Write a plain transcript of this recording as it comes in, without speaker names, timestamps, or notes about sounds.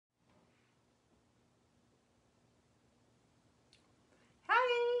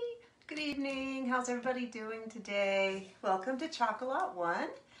evening. How's everybody doing today? Welcome to Chalk-A-Lot One.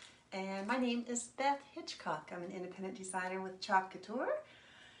 And my name is Beth Hitchcock. I'm an independent designer with Chalk Couture.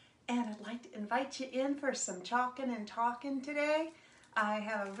 And I'd like to invite you in for some chalking and talking today. I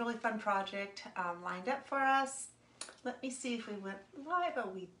have a really fun project lined up for us. Let me see if we went live.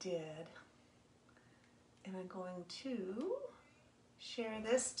 Oh, we did. And I'm going to share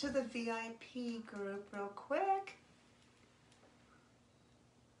this to the VIP group real quick.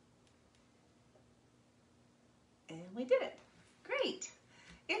 And we did it. Great.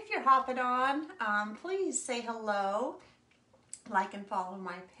 If you're hopping on, please say hello, like and follow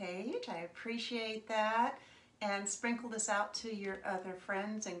my page. I appreciate that. And sprinkle this out to your other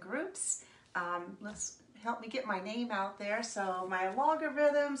friends and groups. Let's help me get my name out there so my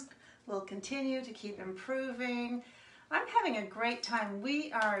logarithms will continue to keep improving. I'm having a great time.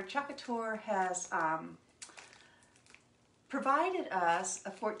 Chalk Couture has provided us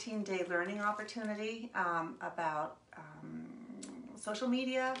a 14-day learning opportunity about social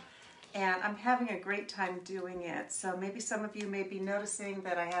media, and I'm having a great time doing it. So maybe some of you may be noticing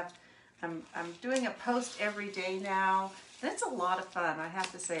that I'm doing a post every day now, and it's a lot of fun. I have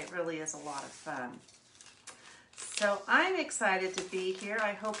to say, it really is a lot of fun. So I'm excited to be here.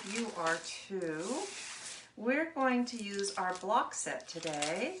 I hope you are too. We're going to use our block set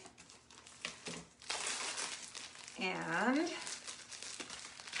today. And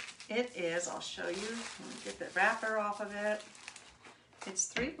it is, I'll show you, let me get the wrapper off of it. It's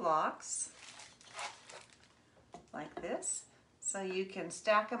 3 blocks, like this. So you can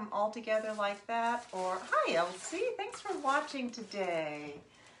stack them all together like that, or, hi Elsie, thanks for watching today.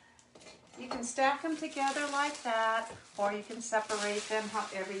 You can stack them together like that, or you can separate them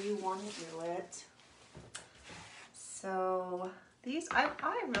however you want to do it. So these, I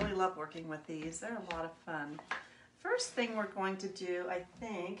really love working with these. They're a lot of fun. First thing we're going to do, I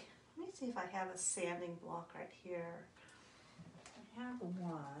think, let me see if I have a sanding block right here. I have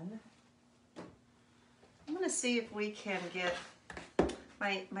one. I'm going to see if we can get,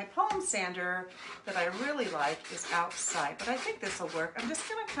 my palm sander that I really like is outside, but I think this will work. I'm just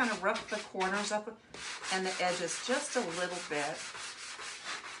going to kind of rough the corners up and the edges just a little bit.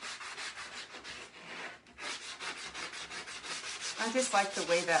 I just like the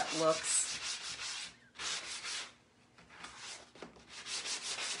way that looks.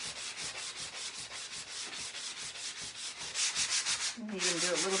 You can do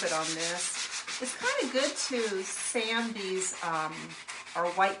a little bit on this. It's kind of good to sand these our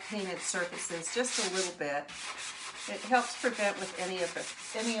white painted surfaces just a little bit. It helps prevent with any of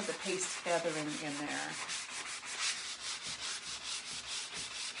the paste feathering in there.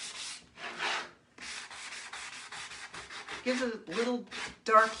 Gives a little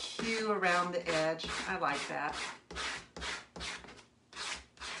dark hue around the edge. I like that.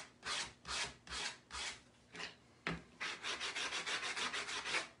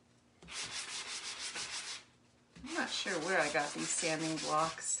 I'm not sure where I got these sanding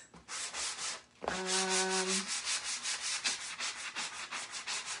blocks.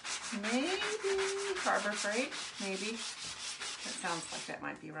 Maybe Harbor Freight, maybe. That sounds like that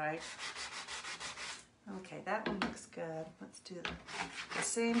might be right. Okay, that one looks good. Let's do the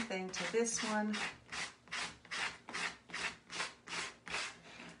same thing to this one.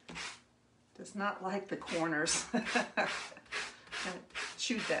 Does not like the corners. And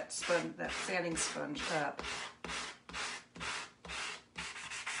chewed that sanding sponge up.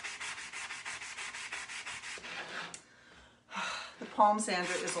 The palm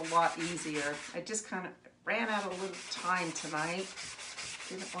sander is a lot easier. I just kind of ran out of a little time tonight.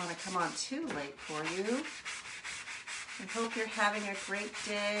 Didn't want to come on too late for you. I hope you're having a great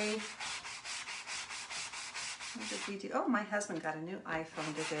day. What did we do? Oh, my husband got a new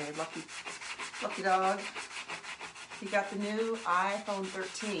iPhone today. Lucky dog. He got the new iPhone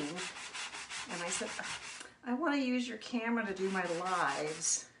 13. And I said, I want to use your camera to do my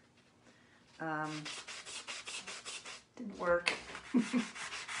lives. Didn't work.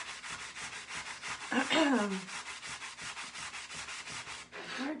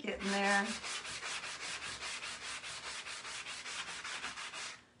 We're getting there.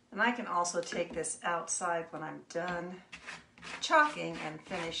 And I can also take this outside when I'm done chalking and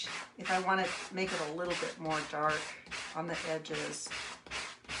finish if I want to make it a little bit more dark on the edges.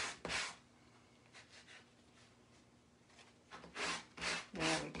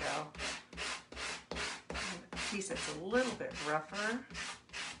 There we go. A piece that's a little bit rougher.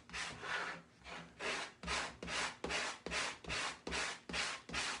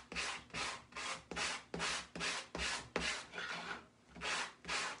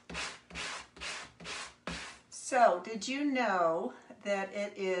 So, did you know that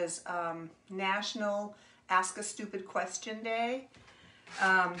it is National Ask a Stupid Question Day?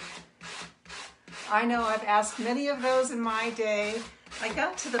 I know I've asked many of those in my day. I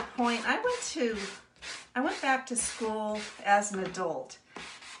got to the point, I went back to school as an adult,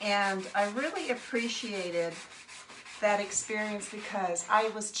 and I really appreciated that experience because I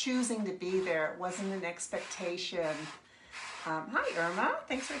was choosing to be there. It wasn't an expectation. Hi Irma,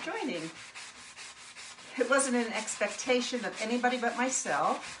 thanks for joining. It wasn't an expectation of anybody but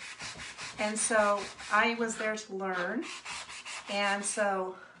myself, and so I was there to learn, and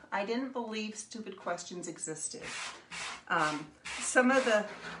so I didn't believe stupid questions existed. Some of the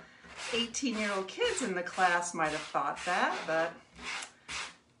 18-year-old kids in the class might have thought that, but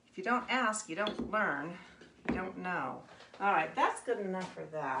if you don't ask, you don't learn, you don't know. All right, that's good enough for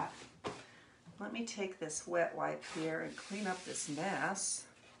that. Let me take this wet wipe here and clean up this mess.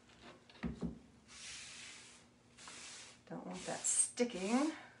 Don't want that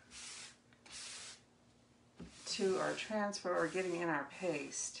sticking to our transfer or getting in our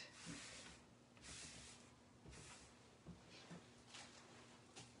paste.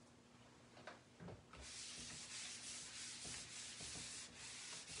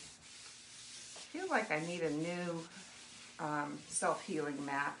 I feel like I need a new self-healing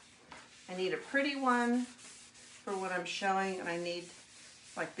mat. I need a pretty one for what I'm showing, and I need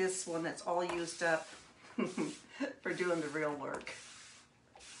like this one that's all used up for doing the real work.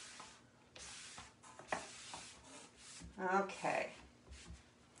 Okay.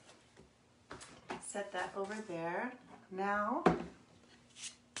 Set that over there. Now,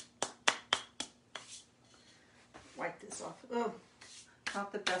 wipe this off. Oh,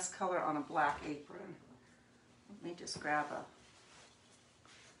 not the best color on a black apron. Let me just grab a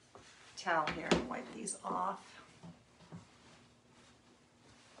towel here and wipe these off.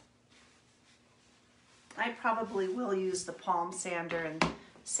 I probably will use the palm sander and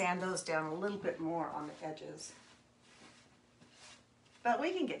sand those down a little bit more on the edges. But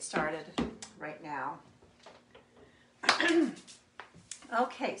we can get started right now.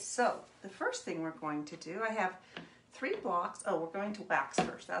 Okay, so the first thing we're going to do, I have 3 blocks. Oh, we're going to wax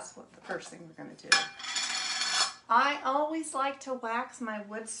first. That's what the first thing we're going to do. I always like to wax my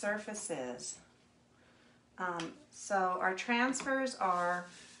wood surfaces. So our transfers are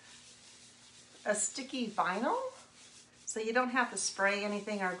a sticky vinyl, so you don't have to spray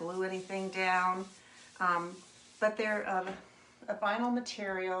anything or glue anything down, but they're a vinyl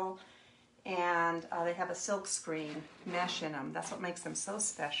material, and they have a silk screen mesh in them. That's what makes them so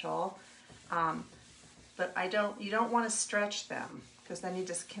special. But you don't want to stretch them because then you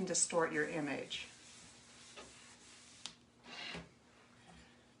just can distort your image.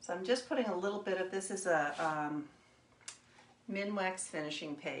 So I'm just putting a little bit of this is a Minwax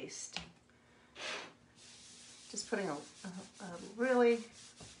finishing paste. Just putting a really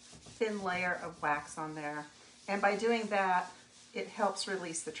thin layer of wax on there. And by doing that, it helps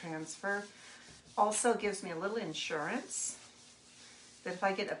release the transfer. Also gives me a little insurance that if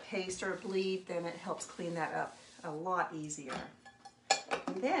I get a paste or a bleed, then it helps clean that up a lot easier.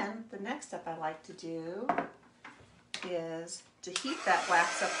 And then the next step I like to do is to heat that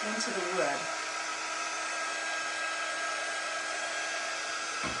wax up into the wood.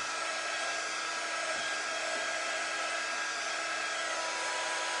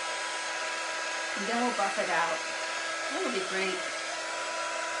 And then we'll buff it out. That'll be great.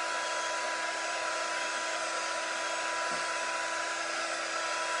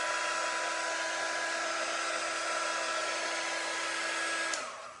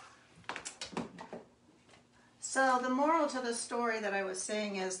 So the moral to the story that I was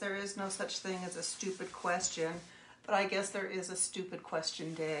saying is there is no such thing as a stupid question, but I guess there is a stupid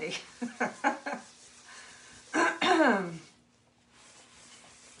question day.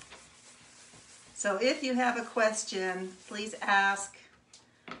 So if you have a question, please ask,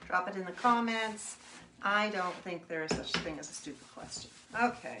 drop it in the comments. I don't think there is such thing as a stupid question.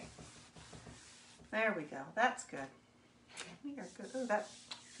 Okay, there we go, that's good. We are good. Oh, that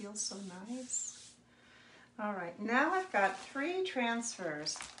feels so nice. All right, now I've got 3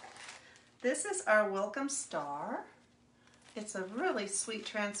 transfers. This is our Welcome Star. It's a really sweet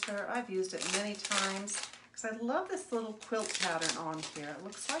transfer. I've used it many times because I love this little quilt pattern on here. It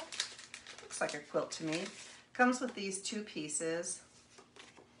looks like a quilt to me. Comes with these 2 pieces,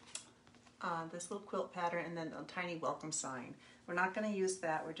 this little quilt pattern and then a tiny welcome sign. We're not going to use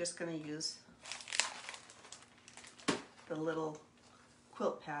that. We're just going to use the little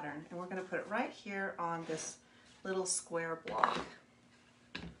quilt pattern, and we're going to put it right here on this little square block.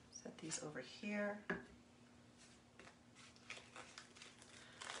 Set these over here.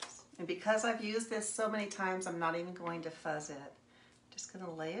 And because I've used this so many times, I'm not even going to fuzz it. Just going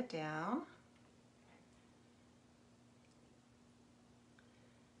to lay it down.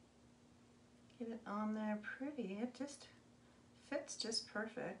 Get it on there pretty. It just fits just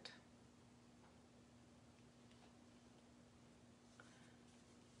perfect.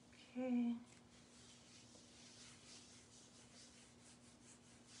 Okay.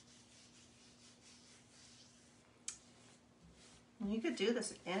 And you could do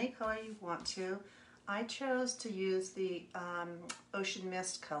this any color you want to. I chose to use the Ocean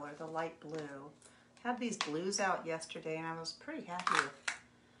Mist color, the light blue. Had these blues out yesterday and I was pretty happy with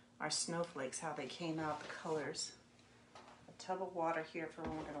our snowflakes, how they came out, the colors. A tub of water here for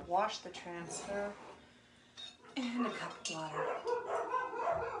when we're going to wash the transfer, and a cup of water.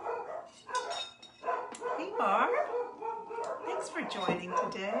 Hey Barb, thanks for joining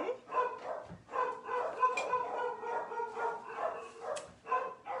today.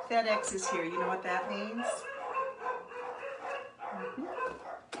 FedEx is here, you know what that means?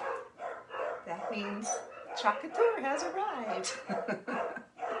 That means Chalk Couture has arrived.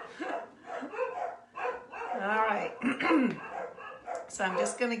 All right, so I'm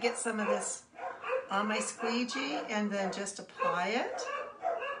just going to get some of this on my squeegee and then just apply it.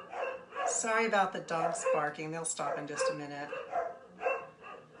 Sorry about the dogs barking, they'll stop in just a minute.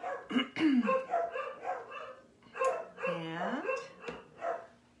 And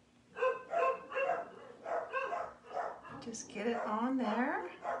just get it on there.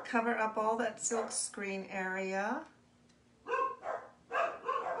 Cover up all that silk screen area. I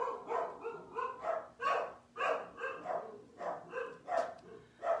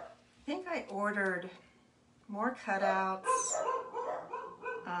think I ordered more cutouts.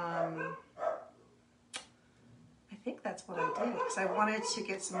 I think that's what I did because I wanted to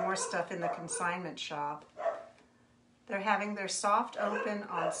get some more stuff in the consignment shop. They're having their soft open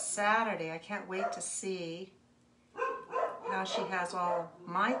on Saturday. I can't wait to see how she has all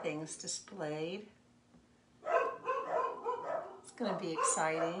my things displayed. It's going to be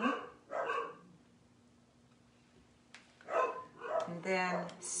exciting. And then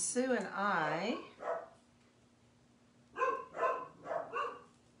Sue and I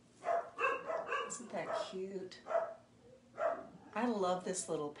isn't that cute? I love this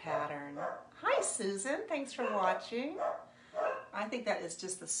little pattern. Hi Susan, thanks for watching. I think that is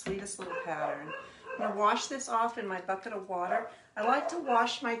just the sweetest little pattern. I'm going to wash this off in my bucket of water. I like to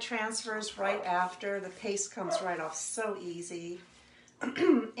wash my transfers right after. The paste comes right off so easy.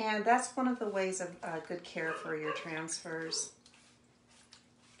 And that's one of the ways of good care for your transfers.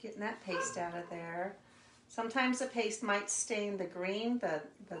 Getting that paste out of there. Sometimes the paste might stain the green, the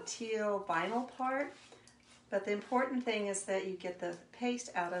teal vinyl part. But the important thing is that you get the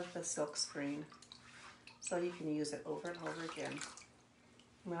paste out of the silk screen so you can use it over and over again.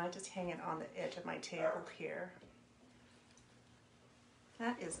 And I just hang it on the edge of my table here.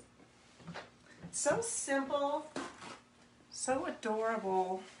 That is so simple, so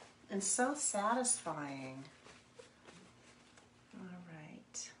adorable, and so satisfying. All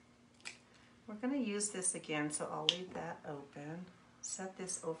right. We're going to use this again, so I'll leave that open. Set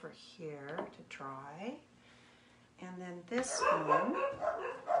this over here to dry. And then this one,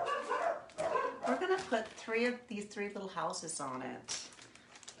 we're going to put these three little houses on it.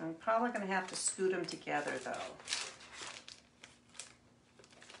 I'm probably going to have to scoot them together though.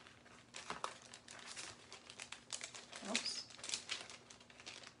 Oops.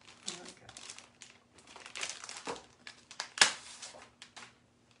 There we go.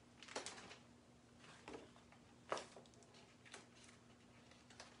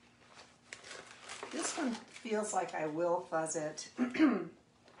 This one feels like I will fuzz it.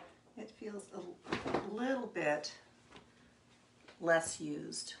 It feels a little bit less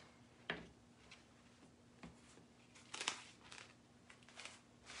used.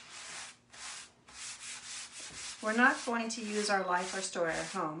 We're not going to use our Life or Story at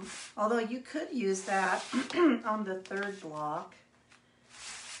Home, although you could use that on the third block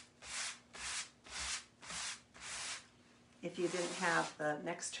if you didn't have the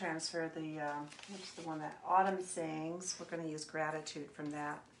next transfer, what's the one that Autumn Sings. We're going to use Gratitude from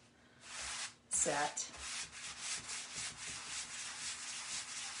that set.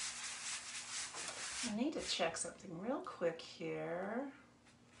 I need to check something real quick here.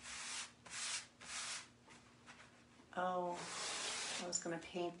 Oh, I was going to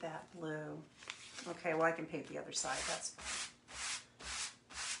paint that blue. Okay, well I can paint the other side, that's fine.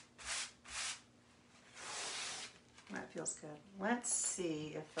 That feels good. Let's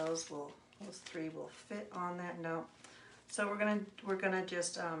see if those three will fit on that. No. So we're gonna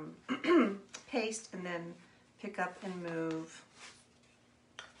just paste and then pick up and move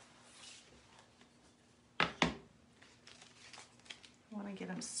to get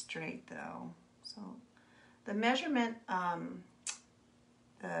them straight though. So the measurement,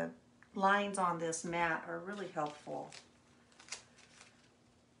 the lines on this mat are really helpful.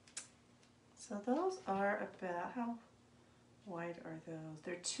 So those are about, how wide are those?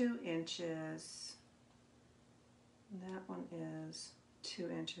 They're 2 inches. And that one is 2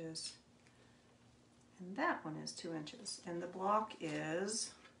 inches. And that one is 2 inches. And the block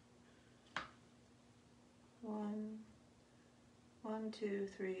is 1, 2,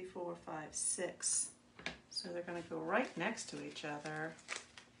 3, 4, 5, 6. So they're going to go right next to each other.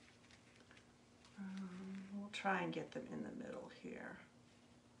 We'll try and get them in the middle here.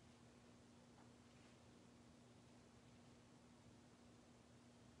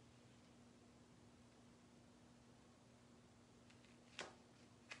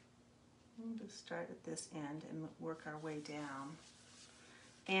 We'll just start at this end and work our way down.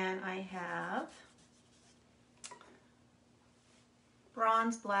 And I have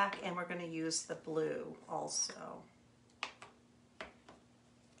bronze, black, and we're going to use the blue also.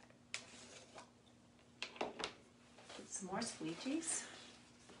 Get some more squeegees.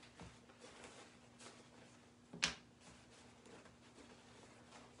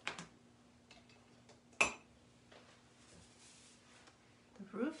 The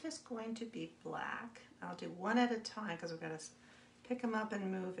roof is going to be black. I'll do one at a time because we've got to pick them up and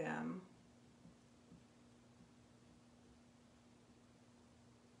move them.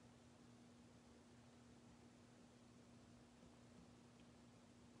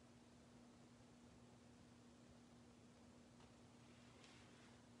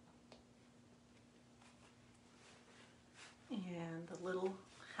 And the little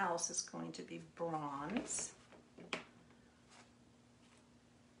house is going to be bronze.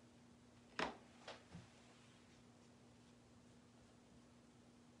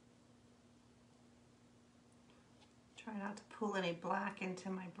 Try not to pull any black into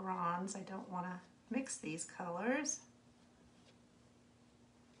my bronze. I don't want to mix these colors.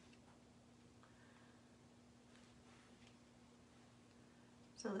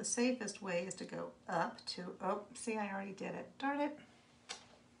 So the safest way is to go up to, oh, see, I already did it. Darn it.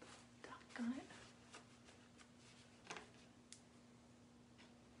 Doggone it.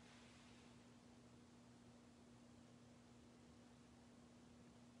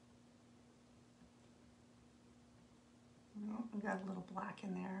 Oh, I got a little black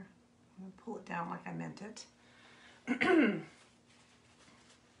in there. I'm going to pull it down like I meant it.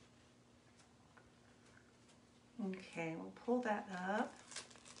 Okay, we'll pull that up.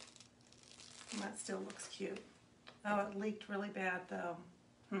 And that still looks cute. Oh, it leaked really bad though.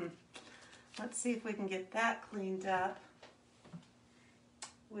 Let's see if we can get that cleaned up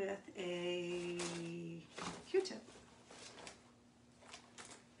with a Q-tip.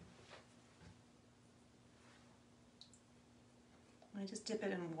 I just dip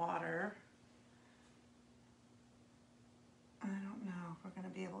it in water. I don't know if we're going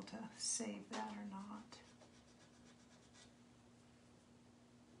to be able to save that or not.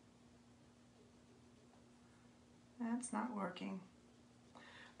 That's not working.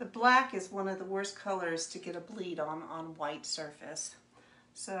 The black is one of the worst colors to get a bleed on white surface.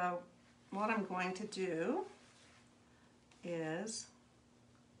 So what I'm going to do is,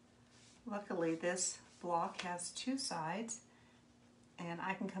 luckily this block has 2 sides, and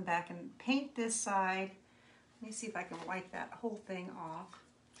I can come back and paint this side. Let me see if I can wipe that whole thing off,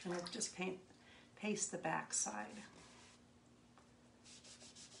 and we'll just paste the back side.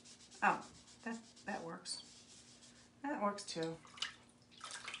 Oh, that works. That works too.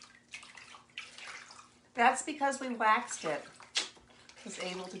 That's because we waxed it. I was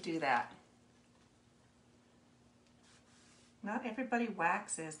able to do that. Not everybody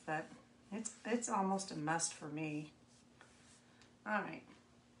waxes, but it's almost a must for me. All right.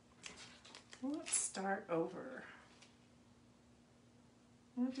 Let's start over.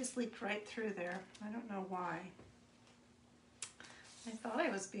 It just leaked right through there. I don't know why. I thought I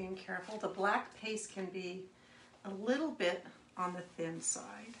was being careful. The black paste can be a little bit on the thin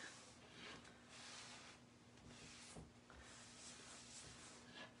side.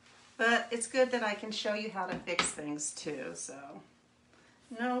 But it's good that I can show you how to fix things too, so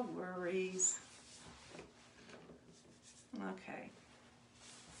no worries. Okay.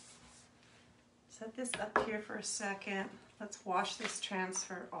 Set this up here for a second. Let's wash this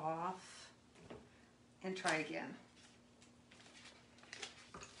transfer off and try again.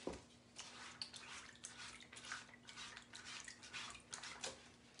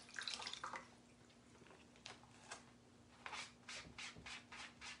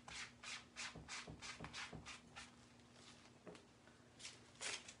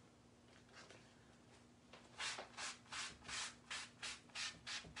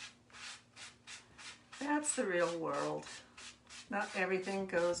 That's the real world. Not everything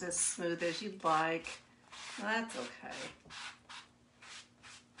goes as smooth as you'd like. That's okay.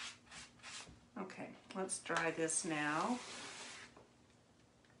 Okay, let's dry this now.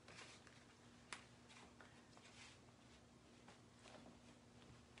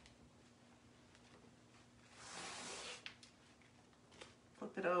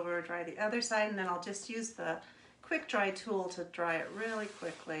 Flip it over, dry the other side, and then I'll just use the quick dry tool to dry it really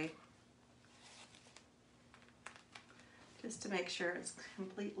quickly. Just to make sure it's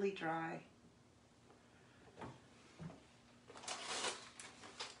completely dry.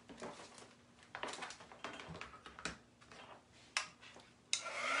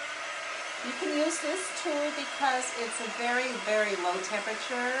 You can use this tool because it's a very, very low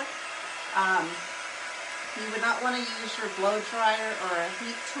temperature. You would not want to use your blow dryer or a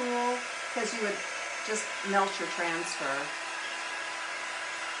heat tool because you would just melt your transfer.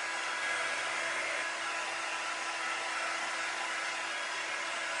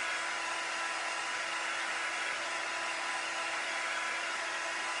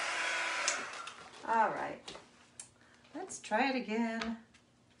 All right, let's try it again.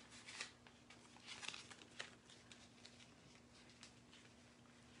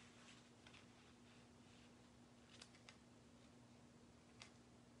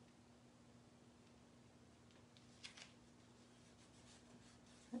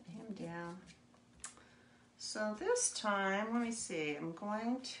 Put him down. So this time, let me see, I'm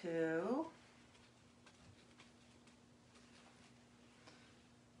going to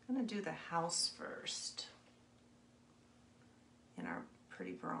do the house first in our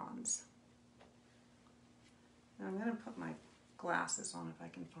pretty bronze. And I'm going to put my glasses on if I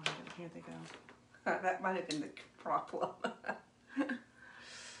can find them. Here they go. That might have been the problem.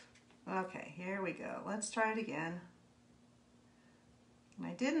 Okay, here we go. Let's try it again. And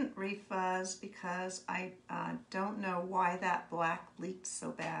I didn't refuzz because I don't know why that black leaked so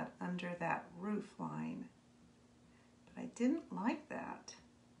bad under that roof line. But I didn't like that.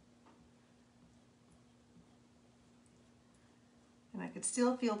 And I could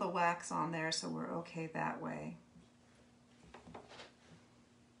still feel the wax on there, so we're okay that way.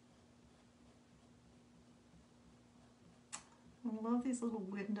 I love these little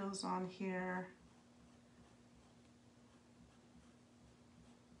windows on here.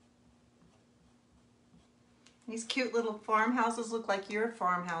 These cute little farmhouses look like your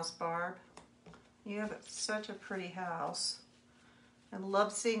farmhouse, Barb. You have such a pretty house. I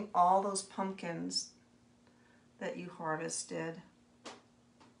love seeing all those pumpkins that you harvested.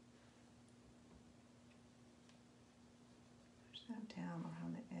 Push that down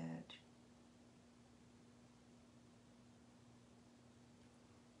around the edge.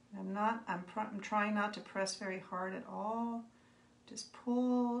 I'm trying not to press very hard at all. Just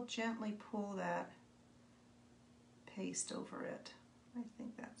gently pull that paste over it. I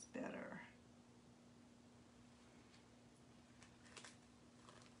think that's better.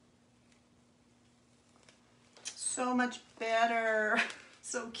 So much better.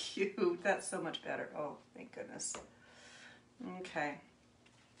 So cute. That's so much better. Oh, thank goodness. Okay.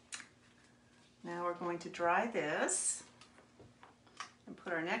 Now we're going to dry this and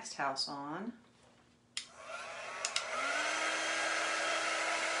put our next house on.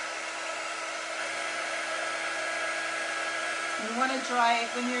 You want to dry it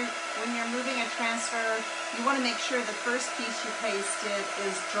when you're moving a transfer. You want to make sure the first piece you pasted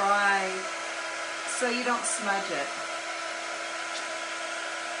is dry so you don't smudge it.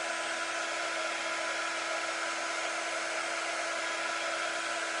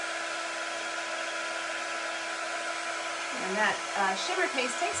 And that shimmer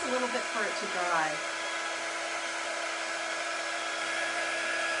paste takes a little bit for it to dry.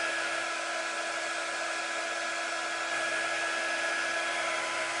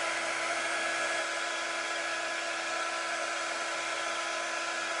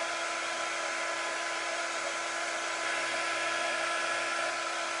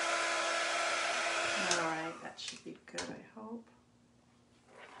 Alright, that should be good, I hope.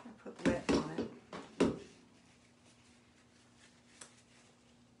 I put wet on it.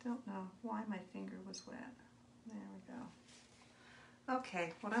 Don't know why my finger was wet. There we go.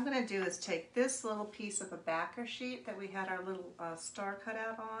 Okay, what I'm going to do is take this little piece of a backer sheet that we had our little star cut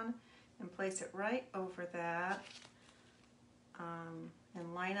out on and place it right over that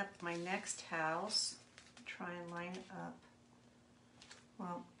and line up my next house. Try and line it up.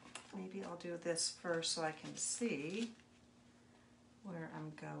 Well, maybe I'll do this first so I can see where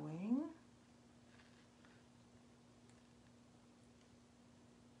I'm going.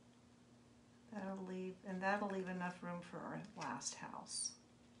 That'll leave enough room for our last house.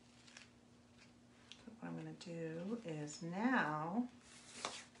 Put what I'm going to do is now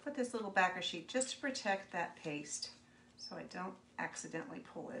put this little backer sheet just to protect that paste so I don't accidentally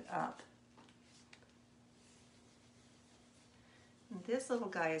pull it up. And this little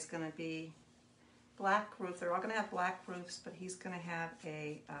guy is going to be black roof. They're all going to have black roofs, but he's going to have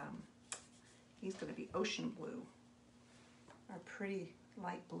a, he's going to be ocean blue, or pretty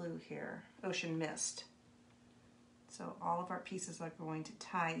light blue here, ocean mist. So all of our pieces are going to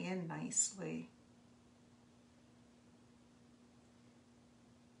tie in nicely.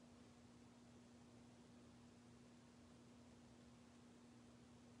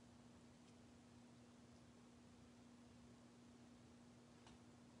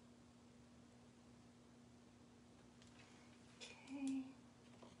 Okay,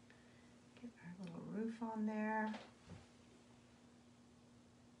 get our little roof on there.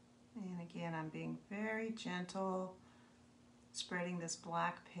 And again, I'm being very gentle, spreading this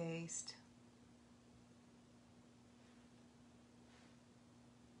black paste.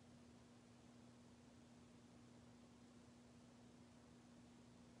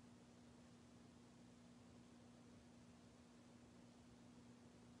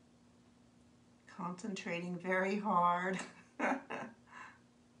 Concentrating very hard.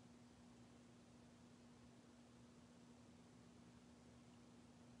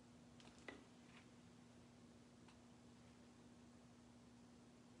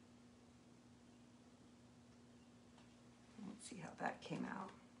 Let's see how that came out.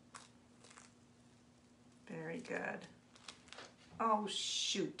 Very good. Oh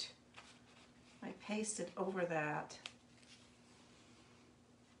shoot, I pasted over that.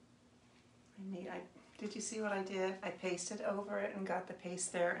 Did you see what I did? I pasted over it and got the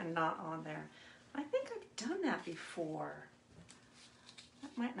paste there and not on there. I think I've done that before.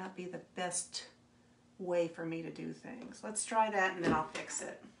 That might not be the best way for me to do things. Let's try that and then I'll fix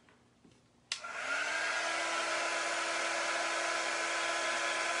it.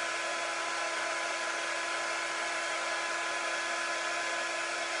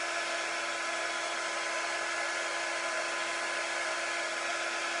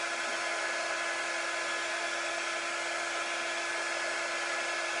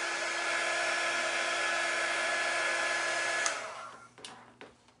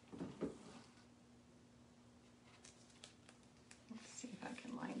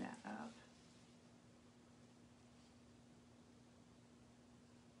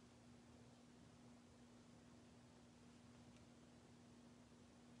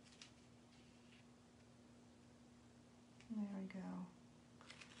 There we go.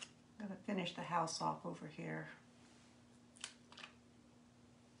 I'm going to finish the house off over here.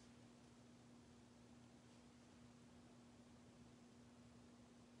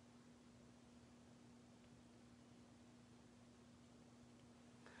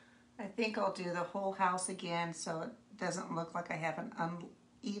 I think I'll do the whole house again so it doesn't look like I have an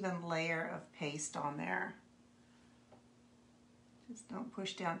uneven layer of paste on there. Just don't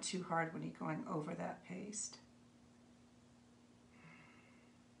push down too hard when you're going over that paste.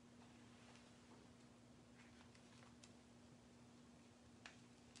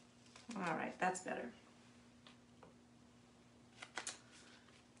 All right, that's better.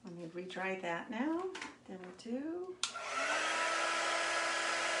 Let me retry that now. Then we'll do.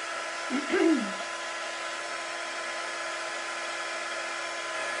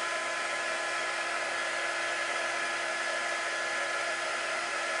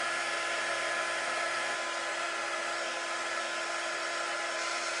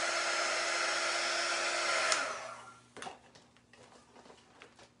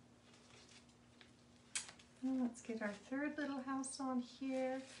 Let's get our third little house on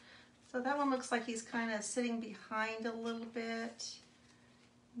here. So that one looks like he's kind of sitting behind a little bit.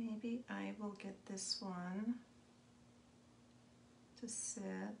 Maybe I will get this one to sit.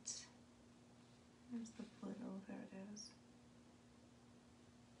 There's the blue, there it is.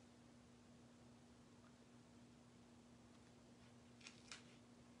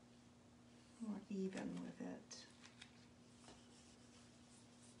 More even with it.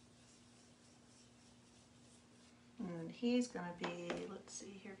 And he's going to be, let's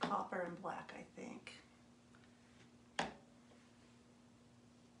see here, copper and black, I think.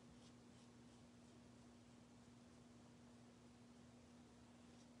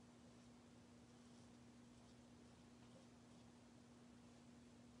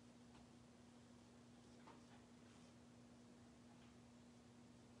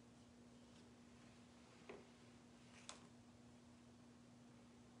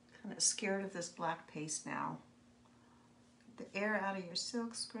 Kind of scared of this black paste now. Get the air out of your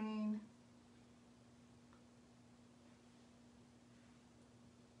silk screen.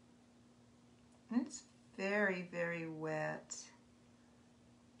 And it's very, very wet.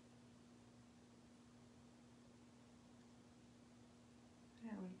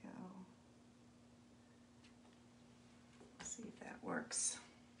 There we go. Let's see if that works.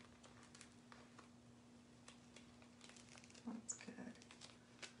 That's good.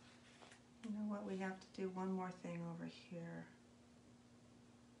 You know what? We have to do one more thing over here.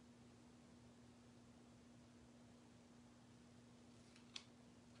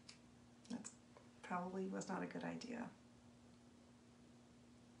 That's probably was not a good idea.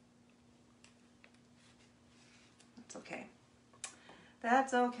 That's okay.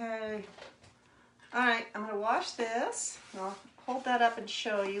 That's okay. All right, I'm going to wash this. I'll hold that up and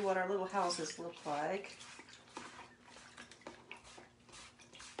show you what our little houses look like.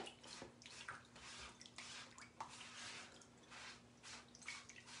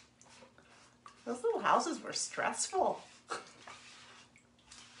 Those little houses were stressful.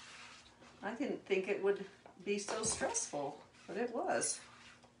 I didn't think it would be so stressful, but it was.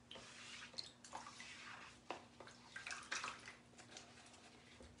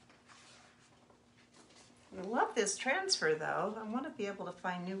 I love this transfer though. I want to be able to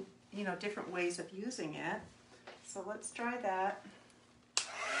find new, different ways of using it. So let's try that.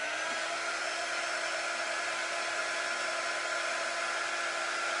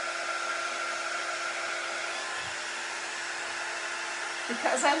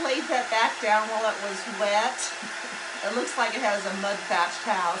 Because I laid that back down while it was wet, it looks like it has a mud thatched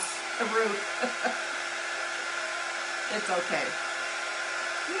house, a roof. It's okay.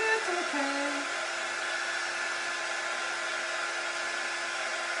 It's okay.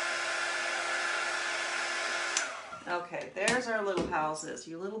 Okay, there's our little houses,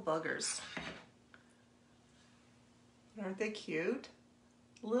 you little buggers. Aren't they cute?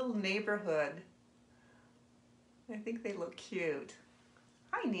 Little neighborhood. I think they look cute.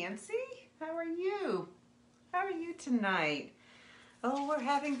 Hi, Nancy. How are you? How are you tonight? Oh, we're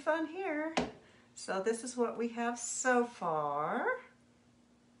having fun here. So this is what we have so far.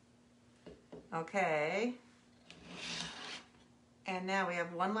 Okay. And now we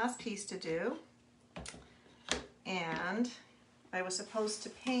have one last piece to do. And I was supposed to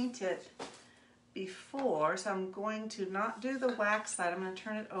paint it before, so I'm going to not do the wax side. I'm going to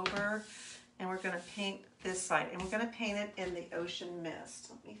turn it over and we're going to paint this side. And we're going to paint it in the Ocean Mist.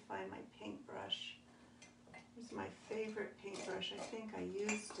 Let me find my paintbrush. This is my favorite paintbrush. I think I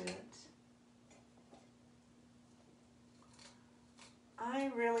used it.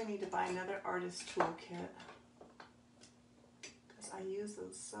 I really need to buy another artist toolkit because I use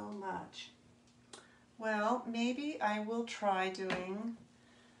those so much. Well, maybe I will try doing,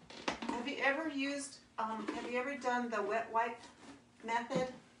 have you ever done the wet wipe method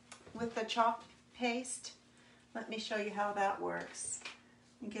with the chalk paste? Let me show you how that works.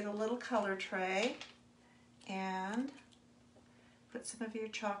 You get a little color tray and put some of your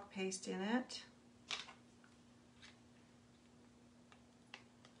chalk paste in it.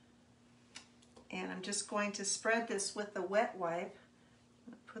 And I'm just going to spread this with the wet wipe.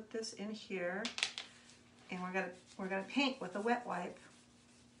 Put this in here. And we're gonna paint with a wet wipe.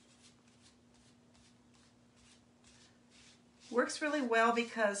 Works really well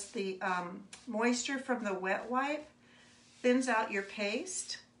because the moisture from the wet wipe thins out your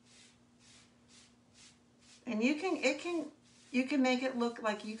paste, and you can make it look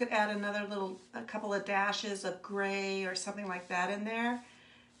like you could add a couple of dashes of gray or something like that in there,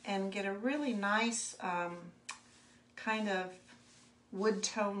 and get a really nice kind of wood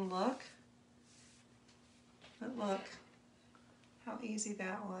tone look. But look how easy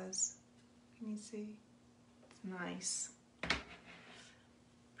that was. Can you see? It's nice.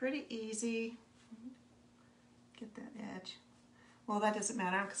 Pretty easy. Get that edge. Well, that doesn't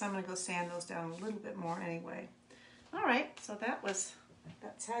matter because I'm going to go sand those down a little bit more anyway. All right, so that's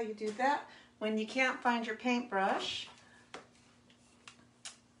how you do that. When you can't find your paintbrush,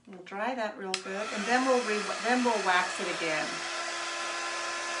 we'll dry that real good, and then we'll wax it again.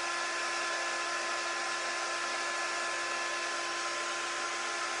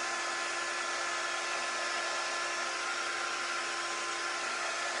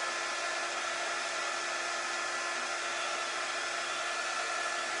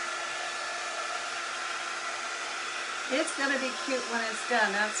 It's going to be cute when it's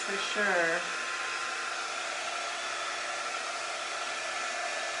done, that's for sure.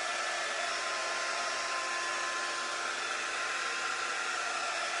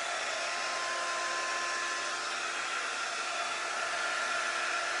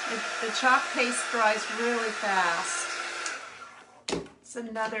 The chalk paste dries really fast. It's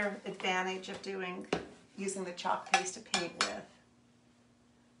another advantage of using the chalk paste to paint with.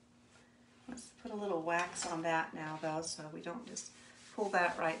 Put a little wax on that now though, so we don't just pull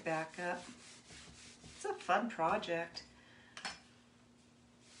that right back up. It's a fun project.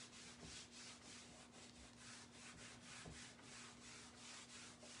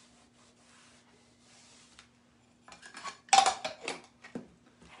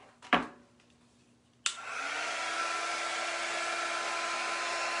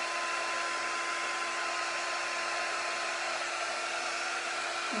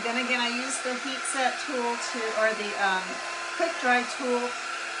 And then again, I use the heat set tool or the quick dry tool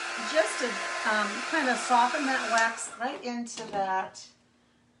just to kind of soften that wax right into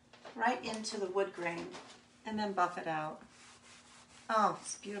the wood grain, and then buff it out. Oh,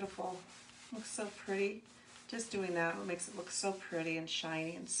 it's beautiful. Looks so pretty. Just doing that makes it look so pretty and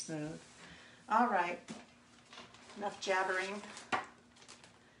shiny and smooth. All right, enough jabbering.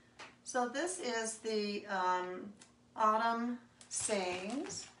 So this is the Autumn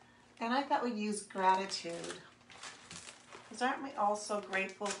Sayings, and I thought we'd use gratitude. Because aren't we all so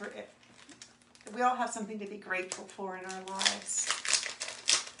grateful for it? We all have something to be grateful for in our lives.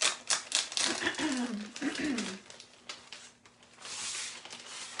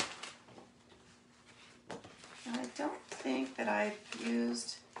 And I don't think that I've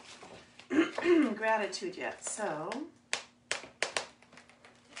used gratitude yet, so I'm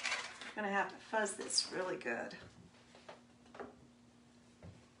going to have to fuzz this really good.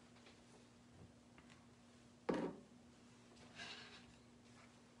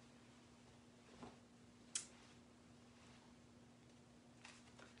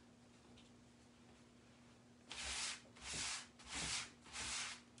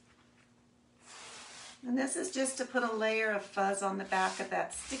 And this is just to put a layer of fuzz on the back of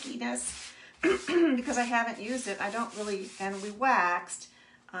that stickiness because I haven't used it. I don't really, and we waxed,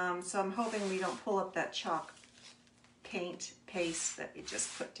 so I'm hoping we don't pull up that chalk paint paste that we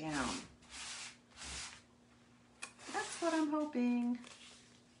just put down. That's what I'm hoping.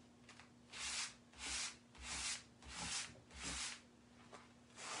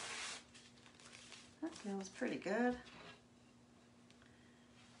 That feels pretty good.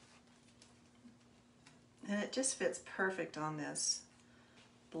 And it just fits perfect on this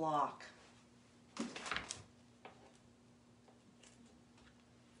block. It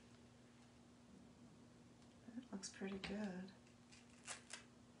looks pretty good.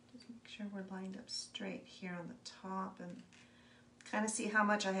 Just make sure we're lined up straight here on the top and kind of see how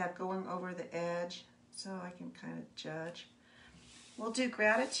much I have going over the edge so I can kind of judge. We'll do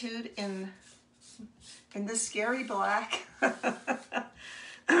gratitude in this scary black.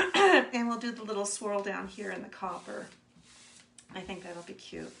 And we'll do the little swirl down here in the copper. I think that'll be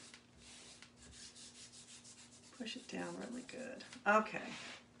cute. Push it down really good. Okay.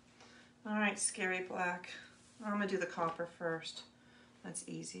 All right, scary black. I'm gonna do the copper first. That's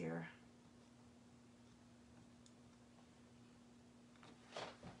easier.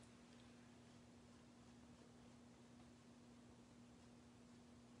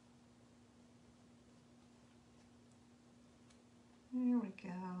 There we go.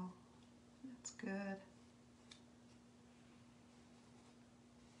 That's good.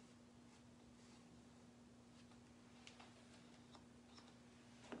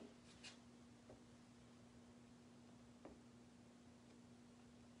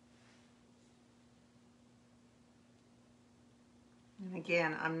 And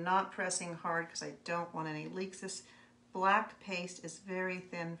again, I'm not pressing hard because I don't want any leaks. This black paste is very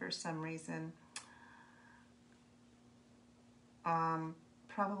thin for some reason.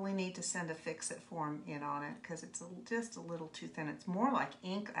 Probably need to send a fix-it form in on it because it's just a little too thin. It's more like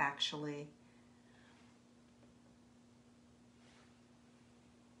ink actually.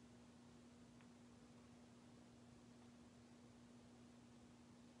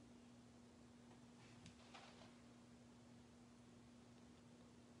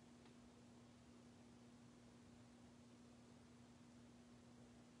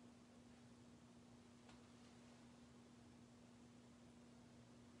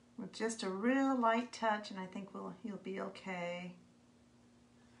 With just a real light touch, and I think he'll be okay.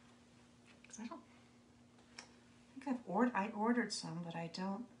 I think I ordered some, but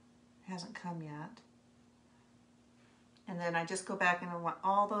hasn't come yet. And then I just go back and I want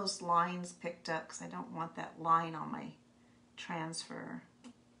all those lines picked up because I don't want that line on my transfer.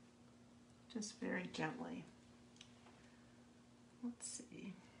 Just very gently. Let's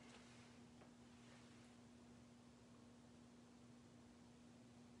see.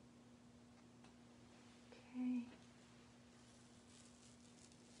 Okay.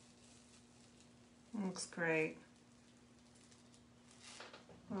 Looks great.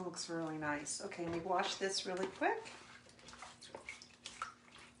 It looks really nice. Okay, let me wash this really quick.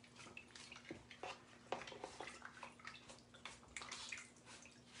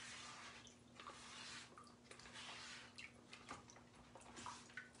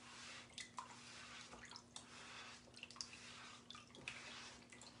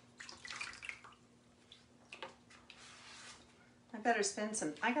 better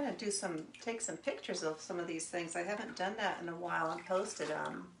I gotta take some pictures of some of these things. I haven't done that in a while and posted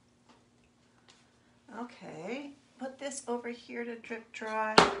them. Okay, put this over here to drip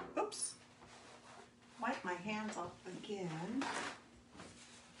dry. Oops. Wipe my hands off again.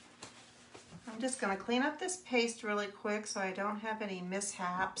 I'm just gonna clean up this paste really quick so I don't have any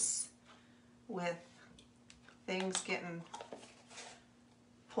mishaps with things getting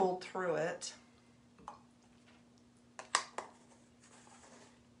pulled through it.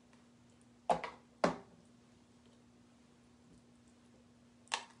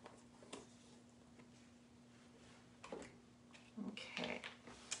 Okay,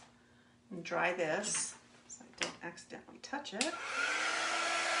 and dry this so I don't accidentally touch it.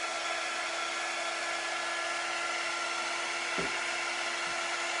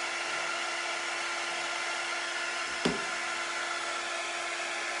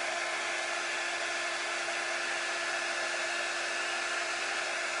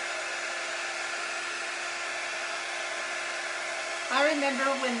 I remember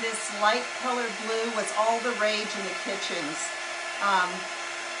when this light colored blue was all the rage in the kitchens.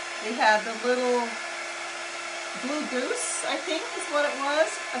 They had the little blue goose, I think is what it was.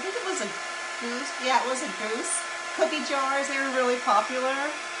 I think it was a goose. Yeah, it was a goose. Cookie jars, they were really popular.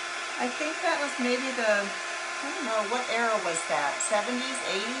 I think that was maybe I don't know, what era was that? 70s,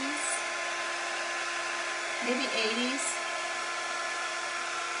 80s? Maybe 80s.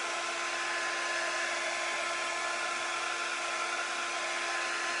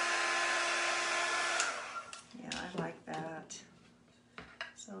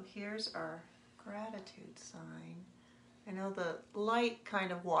 So here's our gratitude sign. I know the light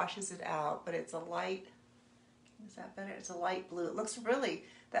kind of washes it out, but it's a light, is that better? It's a light blue. It looks really,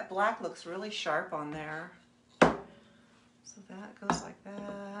 that black looks really sharp on there. So that goes like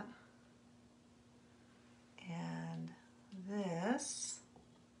that. And this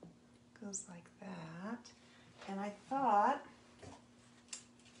goes like that. And I thought,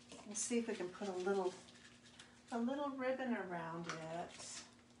 let's see if we can put a little ribbon around it.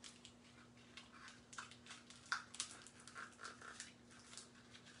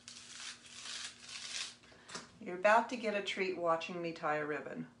 You're about to get a treat watching me tie a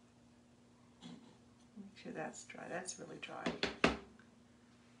ribbon. Make sure that's dry. That's really dry.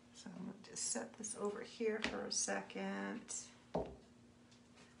 So I'm going to just set this over here for a second.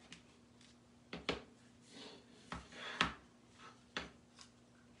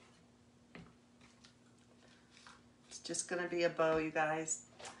 It's just going to be a bow, you guys.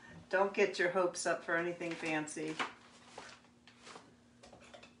 Don't get your hopes up for anything fancy.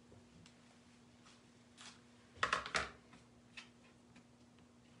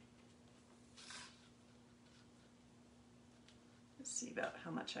 See about how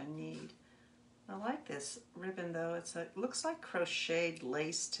much I need. I like this ribbon though. It looks like crocheted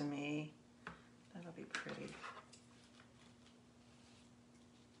lace to me. That'll be pretty.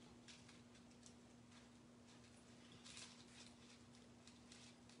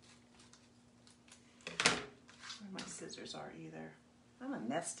 Where my scissors are either. I'm a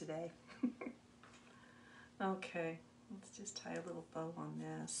mess today. Okay, let's just tie a little bow on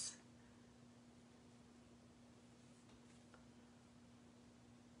this.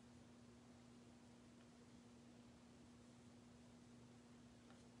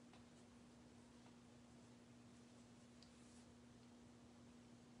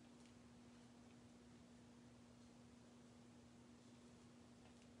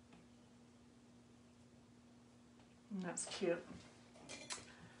 That's cute.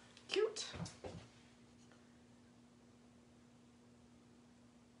 Cute.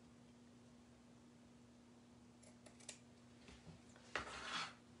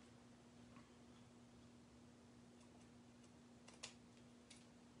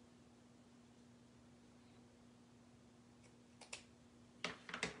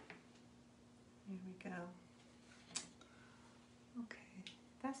 Here we go. Okay,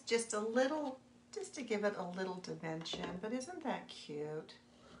 that's just a little, just to give it a little dimension, but isn't that cute?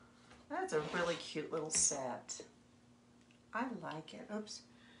 That's a really cute little set. I like it. Oops,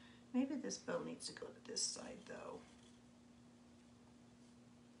 maybe this bow needs to go to this side though.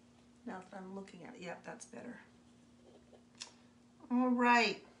 Now that I'm looking at it, yep, that's better. All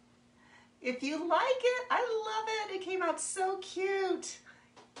right. If you like it, I love it. It came out so cute.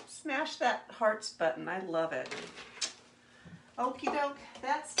 Smash that hearts button. I love it. Okie doke,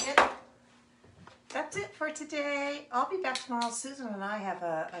 that's it. That's it for today. I'll be back tomorrow. Susan and I have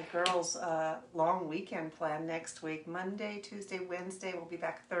a girls' long weekend plan next week. Monday, Tuesday, Wednesday. We'll be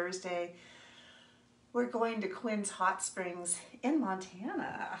back Thursday. We're going to Quinn's Hot Springs in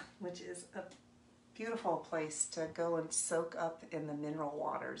Montana, which is a beautiful place to go and soak up in the mineral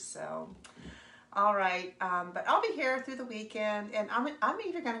waters. So, all right, but I'll be here through the weekend, and I'm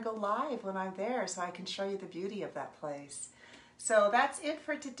even going to go live when I'm there so I can show you the beauty of that place. So that's it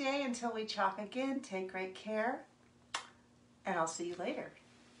for today. Until we chalk again, take great care, and I'll see you later.